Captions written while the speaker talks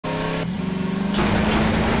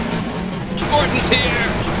He's here!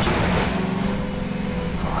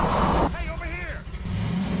 Hey, over here!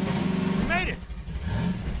 You made it!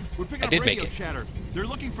 We're picking up radio chatter. They're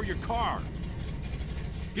looking for your car.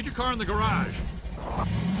 Get your car in the garage.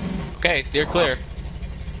 Okay, steer clear.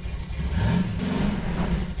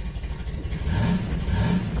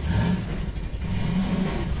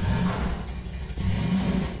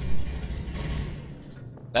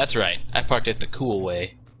 That's right. I parked it the cool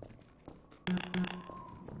way.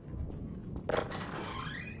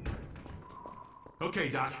 Okay,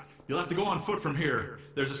 Doc. You'll have to go on foot from here.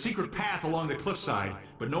 There's a secret path along the cliffside,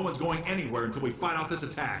 but no one's going anywhere until we fight off this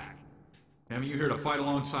attack. Having you here to fight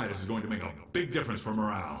alongside us is going to make a big difference for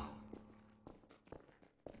morale.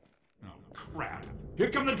 Oh, crap. Here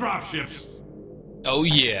come the dropships! Oh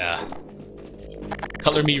yeah.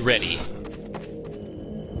 Color me ready.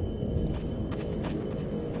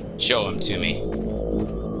 Show him to me.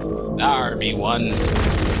 Army one.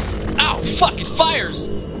 Ow! Fuck! It fires!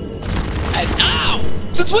 And ow!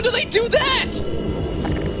 Since when do they do that?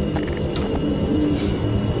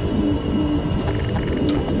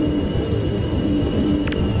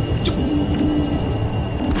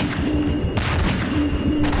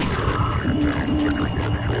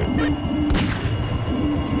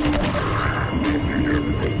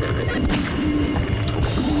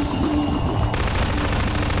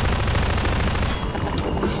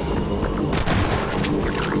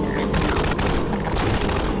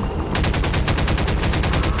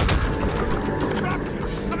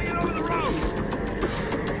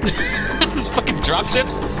 Fucking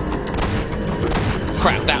dropships?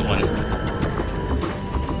 Crap, that one.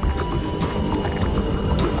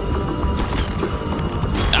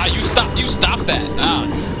 Ah, you stop that. Ah,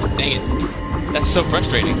 dang it. That's so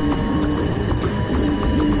frustrating.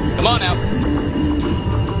 Come on out.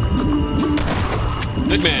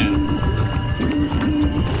 Big man.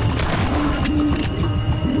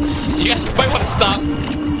 You guys might want to stop.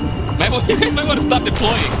 You guys might want to stop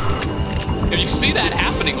deploying. If you see that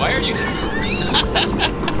happening, why are you...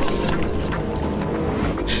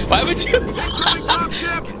 Why would you...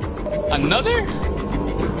 Another?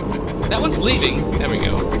 That one's leaving. There we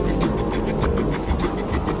go.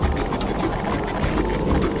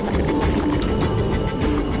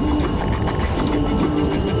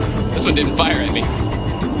 This one didn't fire at me.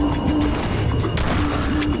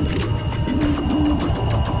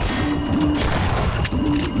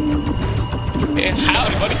 Yeah,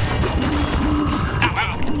 howdy, buddy. Ow,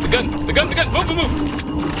 ow. The gun. Move, move, move.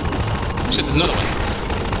 Shit, there's another one.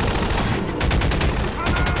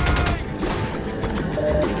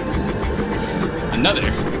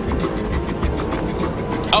 Another.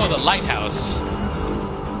 Oh, the lighthouse.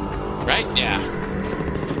 Right? Yeah.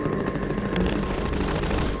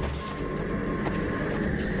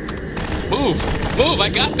 Move. Move, I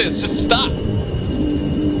got this. Just stop.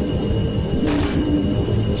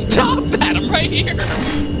 Stop that, I'm right here.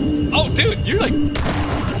 Oh, dude, you're like...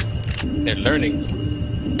 They're learning.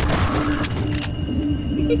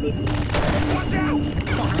 Watch out!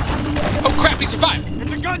 Oh crap, he survived!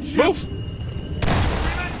 It's a gunship! Move!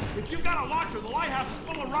 Freeman, if you got a launcher, the lighthouse is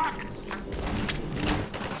full of rockets!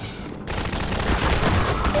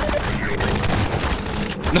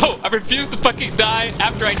 No, I refuse to fucking die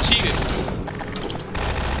after I cheated.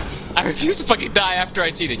 I refuse to fucking die after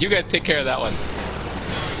I cheated. You guys take care of that one.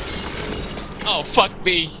 Oh, fuck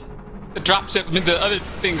me. The dropship, I mean, the other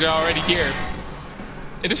things are already here.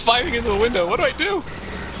 It is firing into the window. What do I do?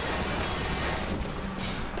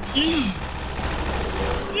 You're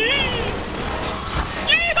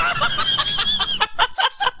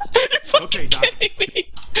fucking kidding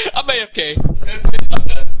me. I'm AFK. That's it. I'm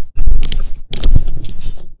done.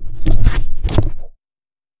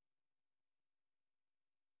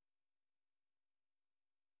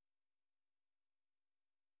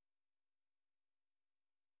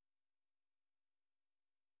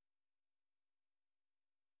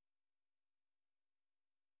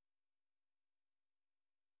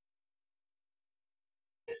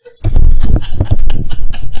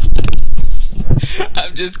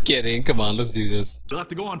 I'm just kidding. Come on, let's do this. You'll have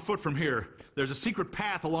to go on foot from here. There's a secret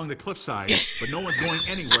path along the cliffside, but no one's going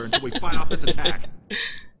anywhere until we fight off this attack.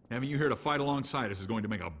 Having you here to fight alongside us is going to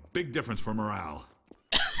make a big difference for morale.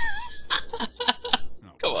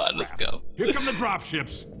 Come on, let's go. Here come the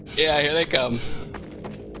dropships. Yeah, here they come.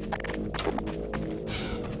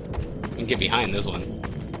 I can get behind this one.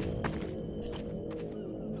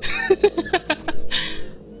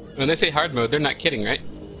 When they say hard mode, they're not kidding, right?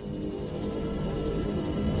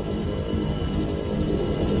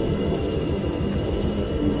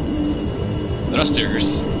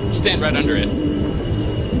 Thrusters. Stand right under it.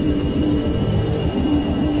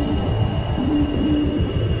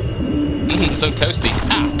 so toasty.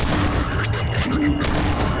 Ah!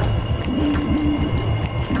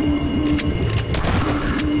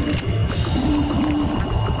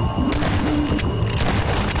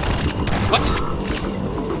 What?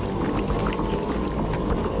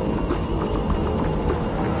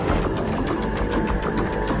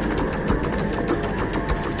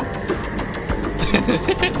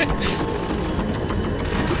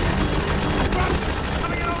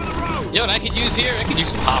 Yo, what I could use here? I could use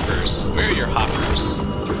some hoppers. Where are your hoppers?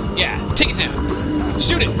 Yeah, take it down.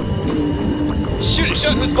 Shoot it. Shoot it. Show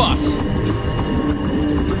it who's boss.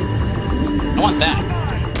 I want that.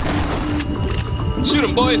 Shoot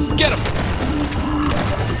him, boys. Get him.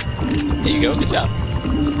 There you go. Good job.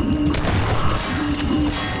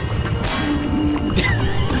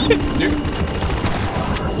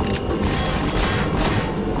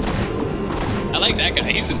 I like that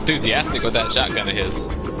guy. He's enthusiastic with that shotgun of his.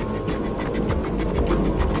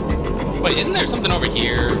 Wait, isn't there something over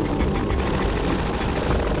here?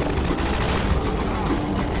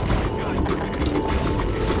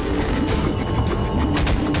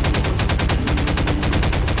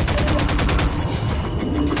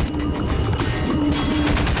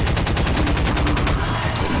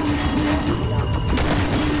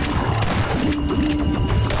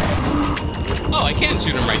 Oh, I can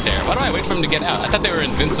shoot him right there. Why do I wait for him to get out? I thought they were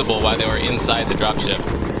invincible while they were inside the dropship.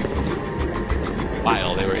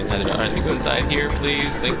 While they were inside the dropship. Alright, let me go inside here,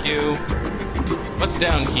 please. Thank you. What's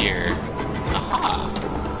down here? Aha!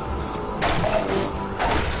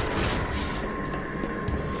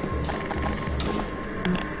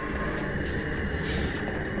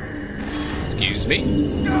 Excuse me?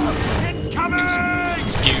 It's coming!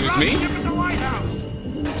 Excuse me? Get the Lighthouse!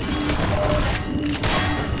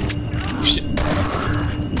 Shit.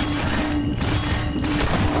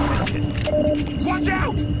 Watch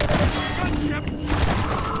out! Gunship!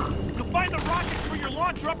 You'll find the rockets for your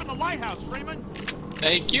launcher up in the Lighthouse, Freeman!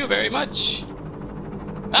 Thank you very much.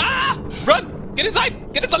 Ah! Run! Get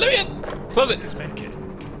inside! Get inside! Let me in! Close it.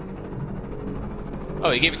 Oh,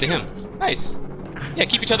 he gave it to him. Nice. Yeah,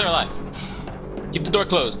 keep each other alive. Keep the door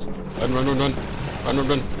closed. Run, run, run, run. Run, run,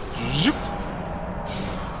 run. Zoop.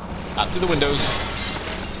 Out through the windows.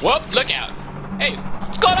 Whoop, look out. Hey,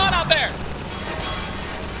 what's going on out there?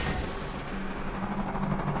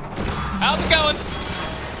 How's it going?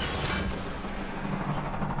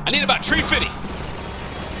 I need about tree fitty.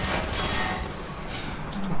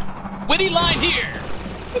 Witty line here.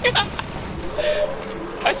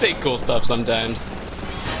 I say cool stuff sometimes.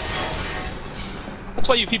 That's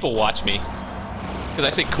why you people watch me. Because I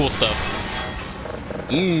say cool stuff.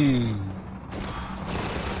 Mmm.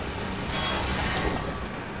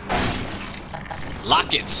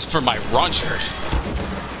 Lockets for my launcher.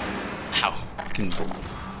 Ow. I can...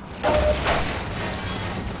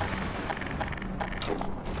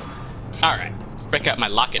 Alright. Break out my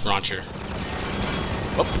locket launcher.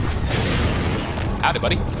 Whoop. Howdy,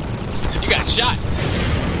 buddy. You got shot.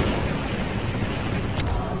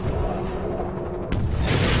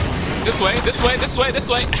 This way, this way, this way, this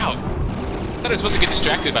way. Ow. I thought I was supposed to get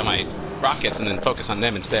distracted by my rockets and then focus on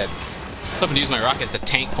them instead. I was hoping to use my rockets to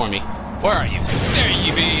tank for me. Where are you? There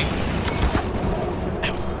you be.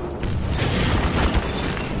 Ow.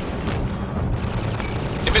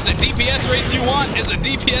 If it's a DPS race you want, it's a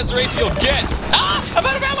DPS race you'll get. Ah! I'm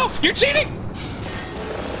out of ammo! You're cheating!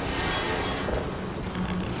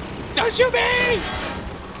 Don't shoot me!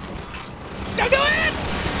 Don't do it!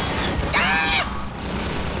 Ah!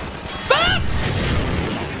 Stop!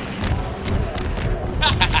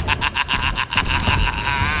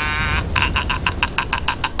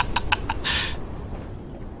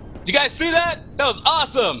 Did you guys see that? That was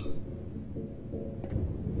awesome!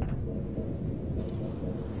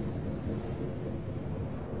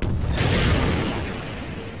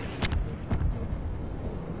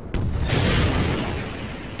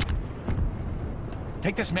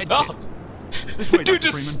 Take this med Oh. kit. This way, Dude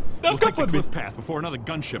Dr. just Freeman. snuck We'll take up the on me. cliff path before another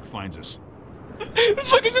gunship finds us. This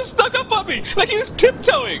fucker just snuck up on me, like he was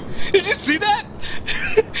tiptoeing. Did you see that?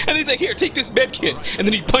 And he's like, here, take this med kit. And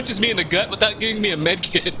then he punches me in the gut without giving me a med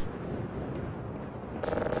kit.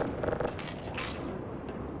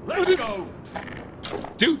 Let's go!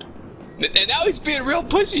 Dude, and now he's being real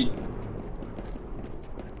pushy.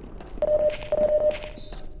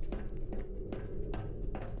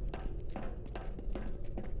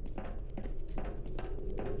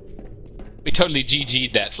 We totally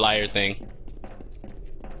GG'd that flyer thing.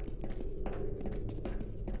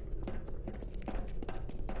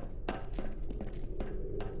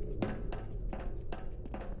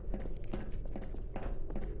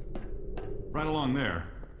 Right along there.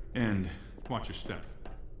 And watch your step.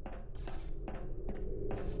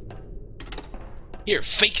 Here,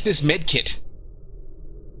 fake this med kit.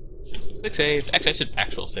 Quick save. Actually, I should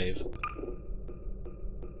actual save.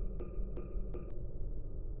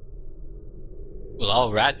 Well,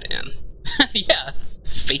 alright then. Yeah,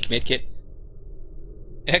 fake med kit.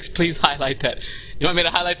 X, please highlight that. You want me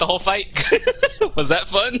to highlight the whole fight? Was that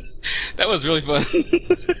fun? That was really fun.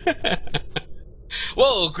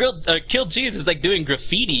 Whoa, Killed Cheese is like doing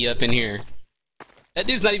graffiti up in here. That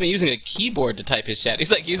dude's not even using a keyboard to type his chat.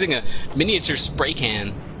 He's like using a miniature spray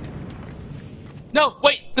can. No,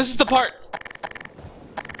 wait, this is the part.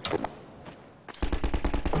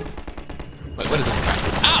 Wait, what is this crap?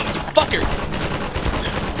 Ow, you fucker!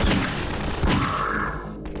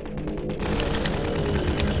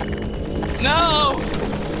 No!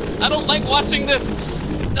 I don't like watching this!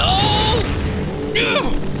 No!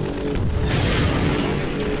 Ugh!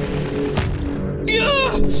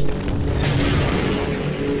 Ugh!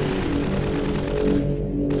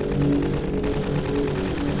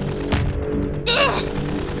 Ugh!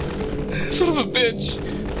 Son of a bitch!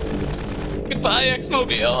 Goodbye,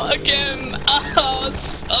 X-Mobile, again!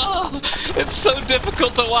 Oh, it's so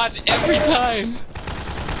difficult to watch every time!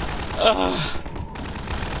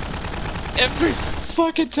 Every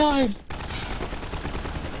fucking time!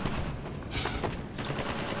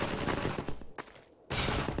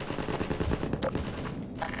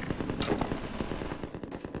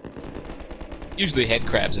 Usually head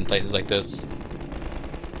crabs in places like this.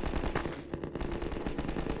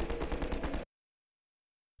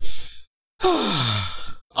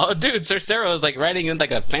 Oh, dude, Sir Sarah is like writing in like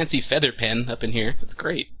a fancy feather pen up in here. That's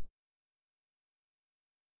great.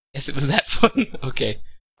 Yes, it was that fun. Okay.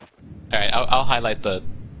 All right, I'll highlight the.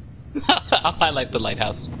 I'll highlight the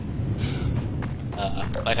lighthouse.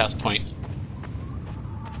 Lighthouse point.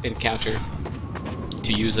 Encounter.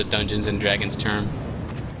 To use a Dungeons and Dragons term.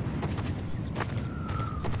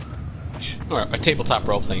 Or a tabletop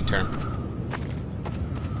role-playing term.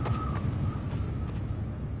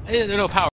 Hey, there are no power.